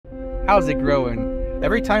How's it growing?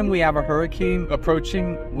 Every time we have a hurricane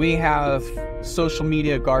approaching, we have social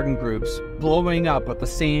media garden groups blowing up with the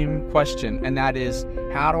same question, and that is,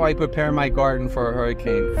 how do I prepare my garden for a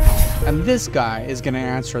hurricane? And this guy is going to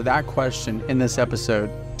answer that question in this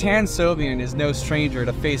episode. Dan Sobien is no stranger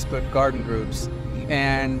to Facebook garden groups,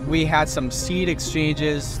 and we had some seed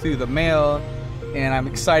exchanges through the mail, and I'm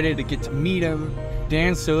excited to get to meet him.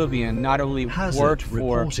 Dan Sobien not only worked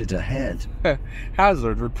for... reported ahead.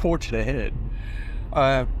 Hazard reported ahead.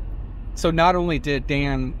 So not only did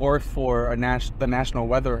Dan work for the National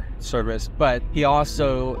Weather Service, but he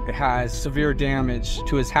also has severe damage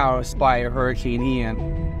to his house by Hurricane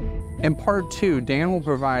Ian. In part 2, Dan will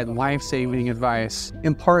provide life-saving advice.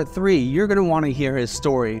 In part 3, you're going to want to hear his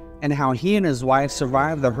story and how he and his wife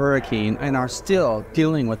survived the hurricane and are still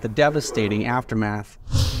dealing with the devastating aftermath.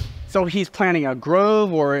 So he's planting a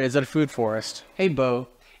grove, or is it a food forest? Hey, Bo.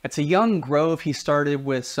 It's a young grove he started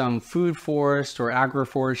with some food forest or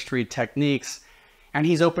agroforestry techniques, and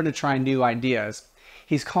he's open to trying new ideas.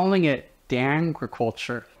 He's calling it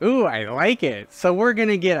Dan-griculture. Ooh, I like it. So we're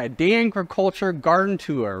gonna get a Dan-griculture garden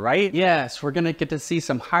tour, right? Yes, we're gonna get to see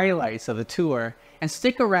some highlights of the tour, and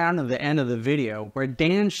stick around to the end of the video where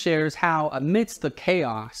Dan shares how, amidst the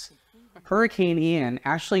chaos, Hurricane Ian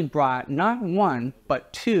actually brought not one,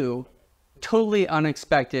 but two totally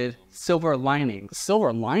unexpected silver linings.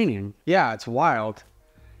 Silver lining? Yeah, it's wild.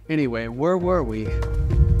 Anyway, where were we? They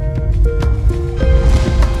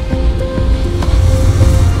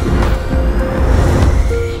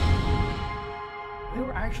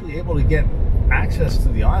were actually able to get access to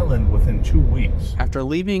the island within 2 weeks. After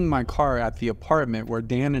leaving my car at the apartment where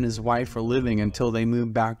Dan and his wife were living until they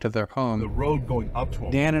moved back to their home, The road going up to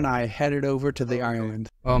them. Dan and I headed over to the island.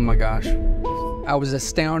 Oh my gosh. I was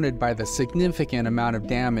astounded by the significant amount of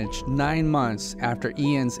damage 9 months after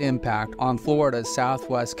Ian's impact on Florida's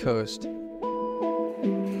southwest coast.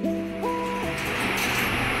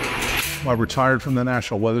 I retired from the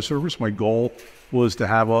National Weather Service. My goal was to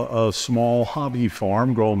have a small hobby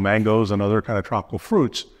farm, grow mangoes and other kind of tropical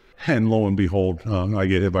fruits. And lo and behold, I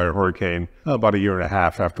get hit by a hurricane about 1.5 years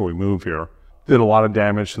after we moved here. Did a lot of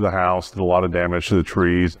damage to the house, did a lot of damage to the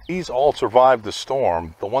trees. These all survived the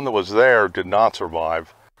storm. The one that was there did not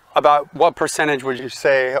survive. About what percentage would you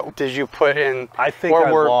say did you put in? I think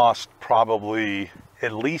I lost probably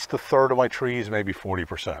at least 1/3 of my trees, maybe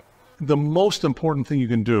 40%. The most important thing you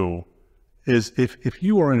can do is if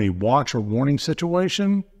you are in a watch or warning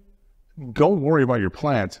situation, don't worry about your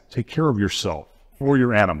plants. Take care of yourself or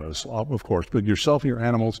your animals, of course, but yourself and your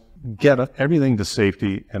animals, get everything to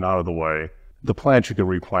safety and out of the way. The plants you can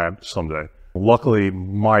replant someday. Luckily,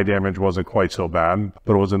 my damage wasn't quite so bad,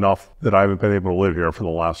 but it was enough that I haven't been able to live here for the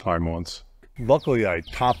last 9 months. Luckily, I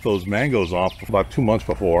topped those mangoes off about 2 months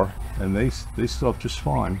before, and they stood up just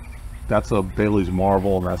fine. That's a Bailey's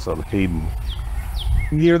Marvel, and that's a Hayden.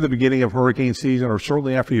 Near the beginning of hurricane season, or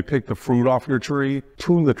certainly after you pick the fruit off your tree,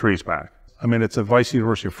 prune the trees back. I mean, it's advice the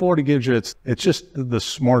University of Florida gives you. It's just the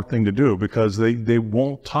smart thing to do, because they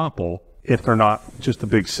won't topple if they're not just a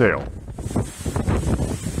big sail.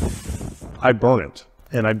 I burn it,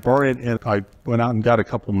 and I went out and got a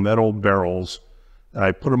couple metal barrels, and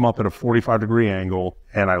I put them up at a 45-degree angle,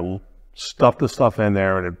 and I stuff the stuff in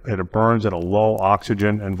there, and it burns in a low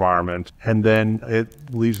oxygen environment, and then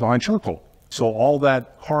it leaves behind charcoal. So all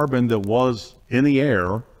that carbon that was in the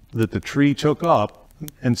air that the tree took up,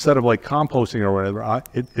 instead of like composting or whatever,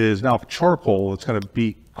 it is now charcoal. It's going to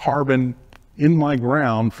be carbon in my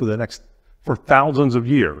ground for thousands of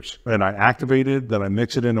years. And I activate it, then I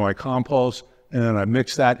mix it into my compost, and then I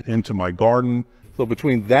mix that into my garden. So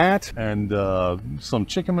between that and some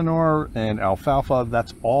chicken manure and alfalfa,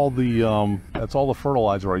 that's all the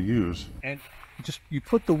fertilizer I use. And you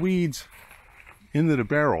put the weeds into the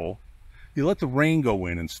barrel, you let the rain go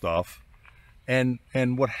in and stuff, and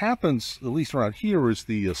what happens, at least around here, is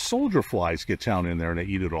the soldier flies get down in there and they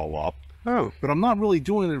eat it all up. Oh. But I'm not really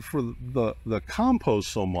doing it for the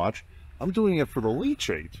compost so much. I'm doing it for the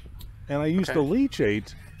leachate, and I use the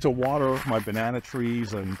leachate to water my banana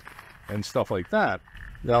trees and stuff like that.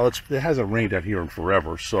 Now it hasn't rained out here in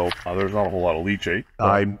forever, so there's not a whole lot of leachate.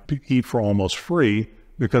 I eat for almost free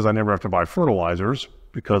because I never have to buy fertilizers,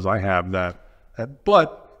 because I have that.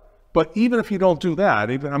 But even if you don't do that,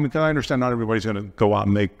 I understand not everybody's going to go out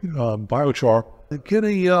and make biochar. Get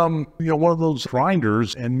one of those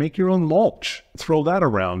grinders and make your own mulch. Throw that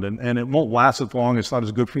around, and it won't last as long. It's not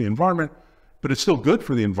as good for the environment, but it's still good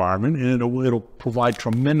for the environment, and it'll provide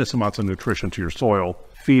tremendous amounts of nutrition to your soil,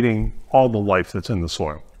 feeding all the life that's in the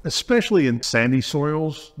soil. Especially in sandy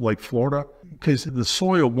soils like Florida, because the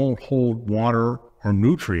soil won't hold water or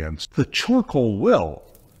nutrients. The charcoal will.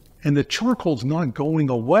 And the charcoal's not going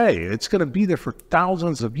away. It's going to be there for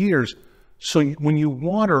thousands of years. So when you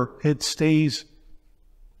water, it stays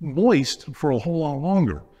moist for a whole lot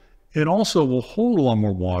longer. It also will hold a lot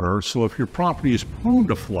more water. So if your property is prone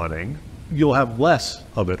to flooding, you'll have less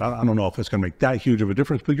of it. I don't know if it's going to make that huge of a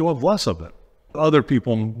difference, but you'll have less of it. Other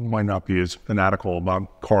people might not be as fanatical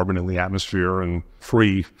about carbon in the atmosphere and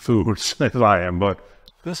free foods as I am, but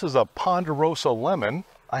this is a Ponderosa lemon.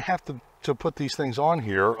 I have to put these things on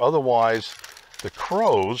here, otherwise the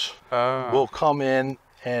crows will come in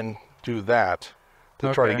and do that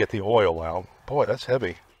to try to get the oil out. Boy, that's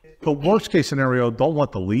heavy. The worst case scenario, don't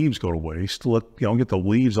let the leaves go to waste. Get the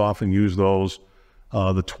leaves off and use those,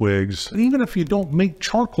 the twigs. And even if you don't make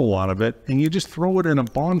charcoal out of it and you just throw it in a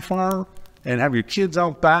bonfire and have your kids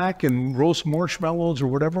out back and roast marshmallows or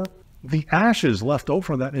whatever, the ashes left over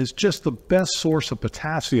from that is just the best source of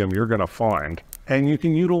potassium you're going to find. And you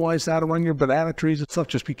can utilize that around your banana trees and stuff.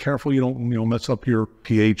 Just be careful you don't mess up your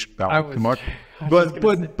pH balance too much. But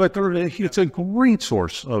it's a great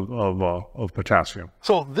source of potassium.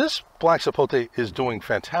 So this black sapote is doing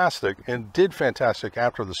fantastic and did fantastic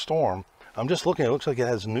after the storm. I'm just looking, it looks like it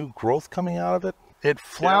has new growth coming out of it. It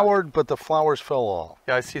flowered, but the flowers fell off.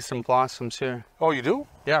 Yeah, I see some blossoms here. Oh, you do?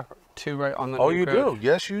 Yeah, two right on the Oh, you do?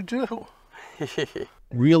 Yes, you do.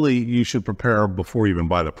 Really, you should prepare before you even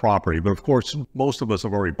buy the property. But of course, most of us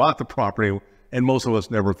have already bought the property, and most of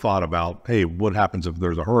us never thought about, hey, what happens if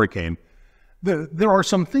there's a hurricane? There are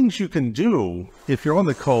some things you can do if you're on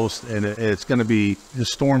the coast and it's going to be a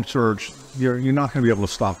storm surge. You're not going to be able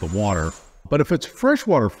to stop the water. But if it's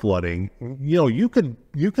freshwater flooding, you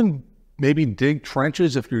can maybe dig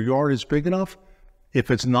trenches if your yard is big enough.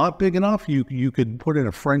 If it's not big enough, you could put in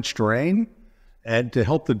a French drain and to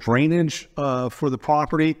help the drainage for the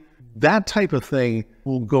property. That type of thing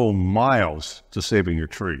will go miles to saving your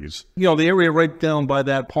trees. The area right down by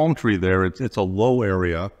that palm tree there, it's a low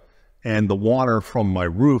area, and the water from my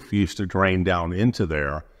roof used to drain down into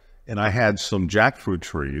there. And I had some jackfruit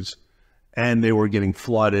trees, and they were getting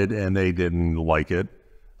flooded, and they didn't like it.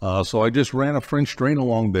 So I just ran a French drain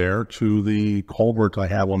along there to the culvert I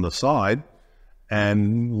have on the side,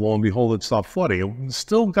 and lo and behold, it stopped flooding. It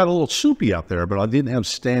still got a little soupy out there, but I didn't have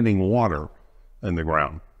standing water in the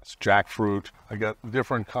ground. It's jackfruit. I got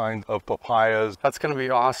different kinds of papayas. That's going to be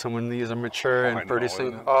awesome when these are mature and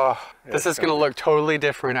producing. Oh, this is going to look totally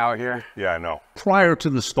different out here. Yeah, I know. Prior to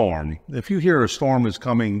the storm, if you hear a storm is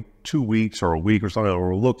coming 2 weeks or a week or something,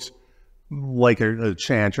 or it looks like a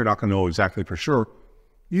chance, you're not going to know exactly for sure,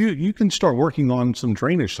 you can start working on some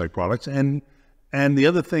drainage type products. And the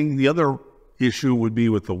other issue would be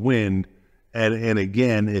with the wind. And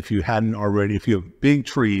again, if you have big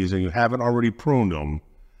trees and you haven't already pruned them,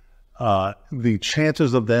 the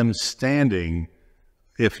chances of them standing,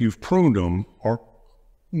 if you've pruned them, are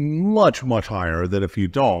much, much higher than if you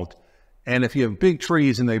don't. And if you have big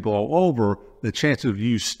trees and they blow over, the chances of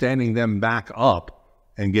you standing them back up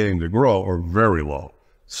and getting to grow are very low.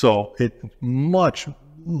 So it's much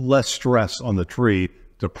less stress on the tree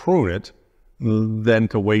to prune it than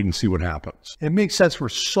to wait and see what happens. It makes sense for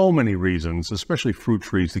so many reasons, especially fruit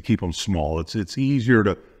trees, to keep them small. It's easier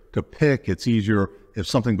to pick. It's easier if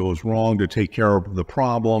something goes wrong to take care of the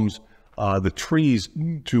problems. The trees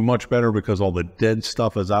do much better because all the dead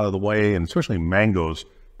stuff is out of the way, and especially mangoes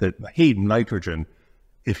that hate nitrogen.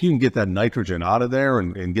 If you can get that nitrogen out of there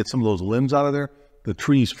and get some of those limbs out of there, the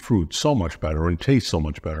trees fruit so much better and taste so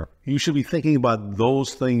much better. You should be thinking about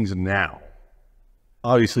those things now.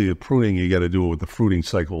 Obviously, the pruning, you got to do it with the fruiting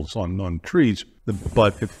cycles on trees.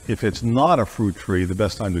 But if it's not a fruit tree, the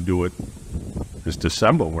best time to do it is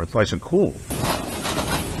December, where it's nice and cool.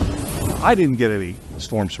 I didn't get any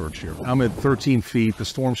storm surge here. I'm at 13 feet. The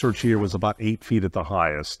storm surge here was about 8 feet at the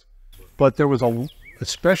highest. But there was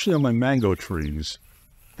especially on my mango trees,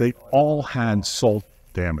 they all had salt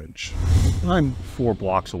damage. I'm 4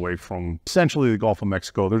 blocks away from essentially the Gulf of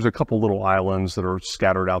Mexico. There's a couple little islands that are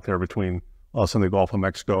scattered out there between us and the Gulf of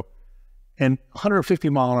Mexico. And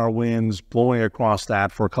 150-mile-an-hour winds blowing across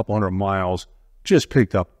that for a couple hundred miles just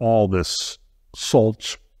picked up all this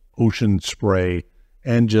salt ocean spray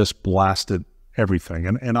and just blasted everything.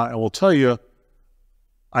 And I will tell you,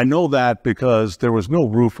 I know that because there was no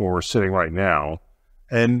roof where we're sitting right now.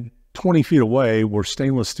 And 20 feet away were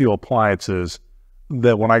stainless steel appliances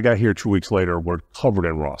that when I got here 2 weeks later were covered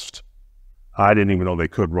in rust. I didn't even know they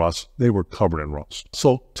could rust. They were covered in rust.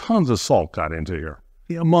 So tons of salt got into here.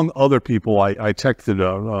 Among other people, I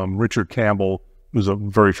texted Richard Campbell, who's a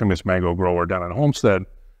very famous mango grower down in Homestead.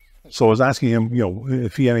 So I was asking him,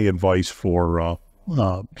 if he had any advice for,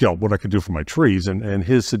 what I could do for my trees. And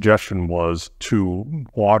his suggestion was to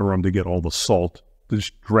water them to get all the salt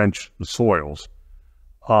just drench the soils,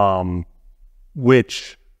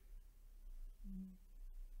 which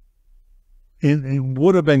it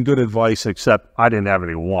would have been good advice, except I didn't have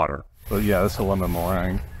any water. But yeah, that's a lemon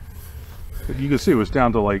meringue. But you can see it was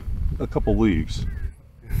down to like a couple leaves.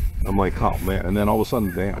 I'm like, oh man, and then all of a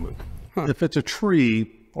sudden, damn. If it's a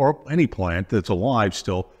tree or any plant that's alive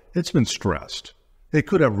still, it's been stressed. It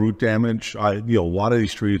could have root damage. A lot of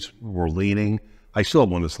these trees were leaning. I still have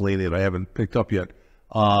one that's leaning that I haven't picked up yet.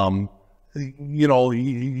 You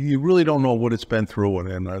really don't know what it's been through,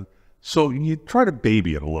 and so you try to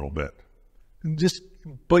baby it a little bit.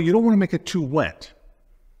 But you don't want to make it too wet.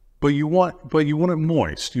 But you want it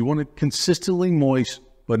moist. You want it consistently moist,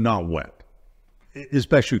 but not wet, as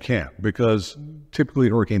best you can, because typically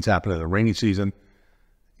hurricanes happen in the rainy season.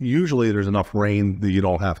 Usually there's enough rain that you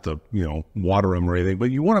don't have to, water them or anything,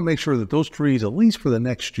 but you want to make sure that those trees, at least for the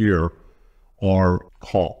next year, are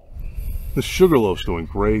calm. The sugarloaf's doing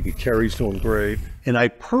great, the cherry's doing great, and I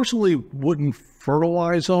personally wouldn't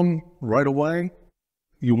fertilize them right away.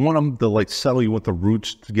 You want them to settle. You want the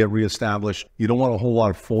roots to get reestablished. You don't want a whole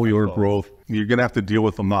lot of foliar growth. You're going to have to deal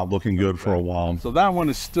with them not looking good for a while. So that one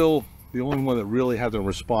is still the only one that really hasn't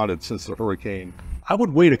responded since the hurricane. I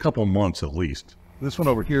would wait a couple months at least. This one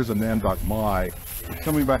over here is a Nandock Mai. It's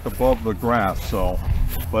coming back above the grass,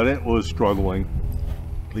 but it was struggling.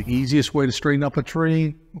 The easiest way to straighten up a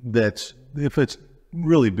tree, if it's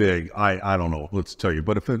really big, I don't know what to tell you,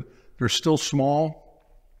 but if they're still small,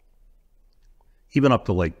 even up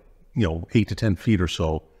to 8 to 10 feet or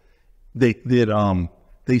so, they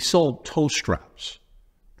sell toe straps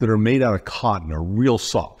that are made out of cotton, are real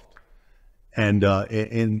soft, and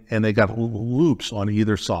they got loops on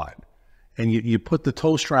either side, and you put the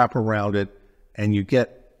toe strap around it, and you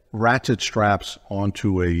get ratchet straps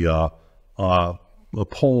onto a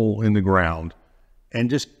pole in the ground, and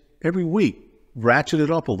just every week ratchet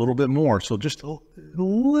it up a little bit more, so just a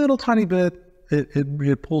little tiny bit,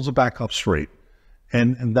 it pulls it back up straight.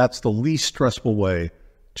 And that's the least stressful way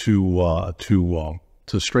to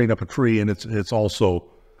straighten up a tree, and it's also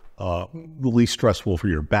the least stressful for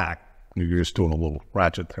your back. You're just doing a little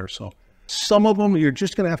ratchet there. So some of them you're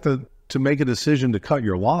just going to have to make a decision to cut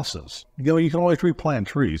your losses. You can always replant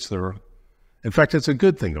trees. In fact, it's a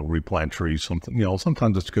good thing to replant trees.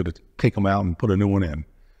 Sometimes it's good to take them out and put a new one in,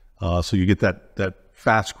 so you get that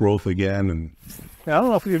fast growth again. And I don't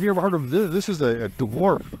know if you've ever heard of this. This is a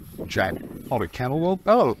dwarf jack called a cantaloupe.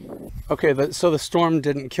 Oh, okay. So the storm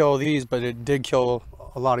didn't kill these, but it did kill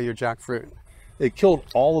a lot of your jackfruit. It killed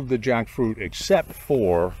all of the jackfruit except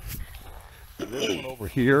for this one over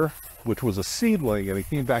here, which was a seedling, and it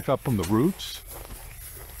came back up from the roots.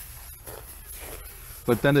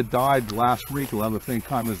 But then it died last week around the same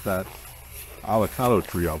time as that avocado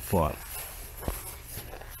tree up front.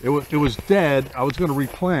 It was dead. I was going to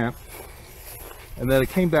replant, and then it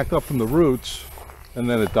came back up from the roots, and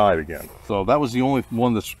then it died again. So that was the only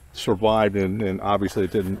one that survived, and obviously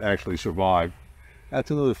it didn't actually survive. That's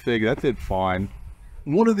another fig. That did fine.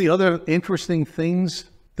 One of the other interesting things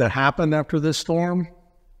that happened after this storm,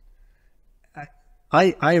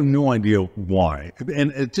 I have no idea why,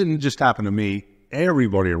 and it didn't just happen to me.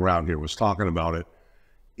 Everybody around here was talking about it,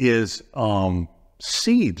 is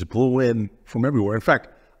seeds blew in from everywhere. In fact,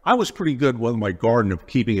 I was pretty good with my garden of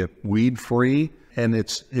keeping it weed free, and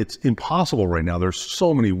it's impossible right now. There's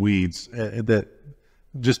so many weeds that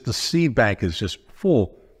just the seed bank is just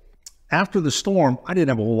full. After the storm, I didn't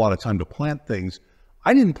have a whole lot of time to plant things.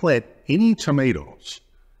 I didn't plant any tomatoes.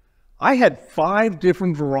 I had 5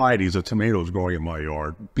 different varieties of tomatoes growing in my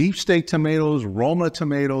yard. Beefsteak tomatoes, Roma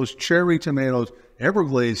tomatoes, cherry tomatoes,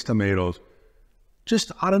 Everglades tomatoes.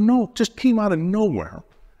 Just came out of nowhere.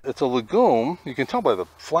 It's a legume. You can tell by the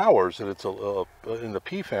flowers that it's in the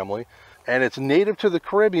pea family, and it's native to the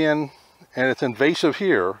Caribbean, and it's invasive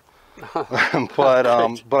here. but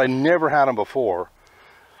I never had them before,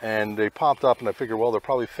 and they popped up, and I figured, well, they're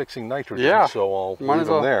probably fixing nitrogen, so I'll leave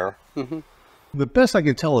them there. Mm-hmm. The best I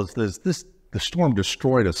can tell is the storm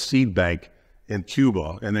destroyed a seed bank in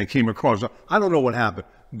Cuba, and they came across. I don't know what happened,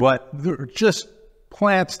 but they're just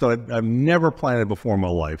plants that I've never planted before in my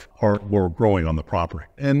life were growing on the property.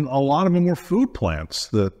 And a lot of them were food plants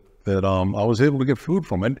that I was able to get food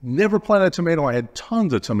from. I never planted a tomato. I had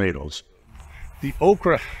tons of tomatoes. The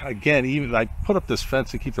okra, again, even I put up this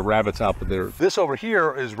fence to keep the rabbits out, but this over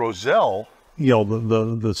here is roselle.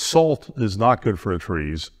 The salt is not good for the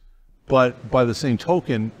trees, but by the same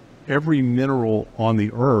token, every mineral on the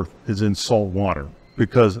earth is in salt water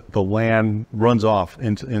because the land runs off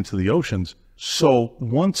into the oceans. So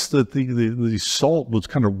once the salt was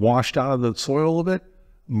kind of washed out of the soil a bit,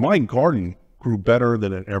 my garden grew better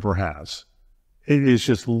than it ever has. it is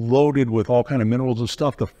just loaded with all kind of minerals and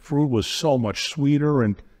stuff. The fruit was so much sweeter,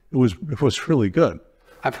 and it was really good.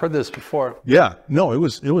 I've heard this before. Yeah, no,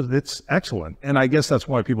 it's excellent. And I guess that's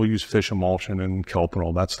why people use fish emulsion and kelp and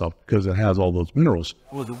all that stuff, because it has all those minerals.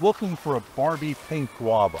 I was looking for a Barbie pink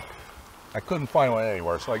guava. I couldn't find one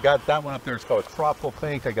anywhere, so I got that one up there. It's called tropical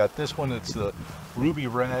pink. I got this one, it's the ruby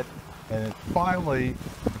red. And then finally,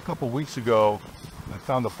 a couple weeks ago, I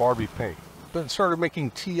found the Barbie pink. But started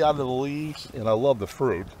making tea out of the leaves, and I love the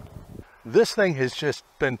fruit. This thing has just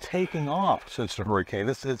been taking off since the hurricane.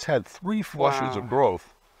 It's had 3 flushes of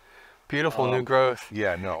growth. Beautiful new growth.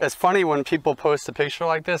 Yeah, no. It's funny when people post a picture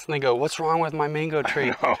like this and they go, "What's wrong with my mango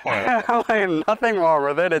tree?" I'm like, nothing wrong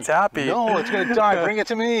with it. It's happy. No, it's going to die. Bring it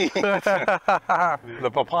to me.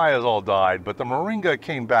 The papayas all died, but the moringa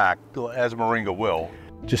came back, as moringa will.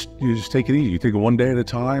 You just take it easy. You take it one day at a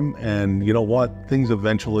time, and you know what? Things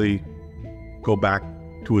eventually go back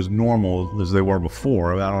to as normal as they were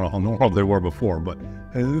before. I don't know how normal they were before, but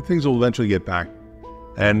things will eventually get back,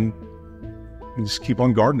 and you just keep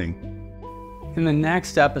on gardening. In the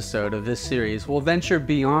next episode of this series, we'll venture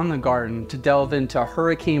beyond the garden to delve into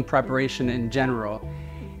hurricane preparation in general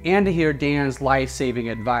and to hear Dan's life-saving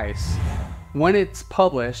advice. When it's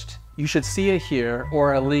published, you should see it here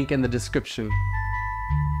or a link in the description.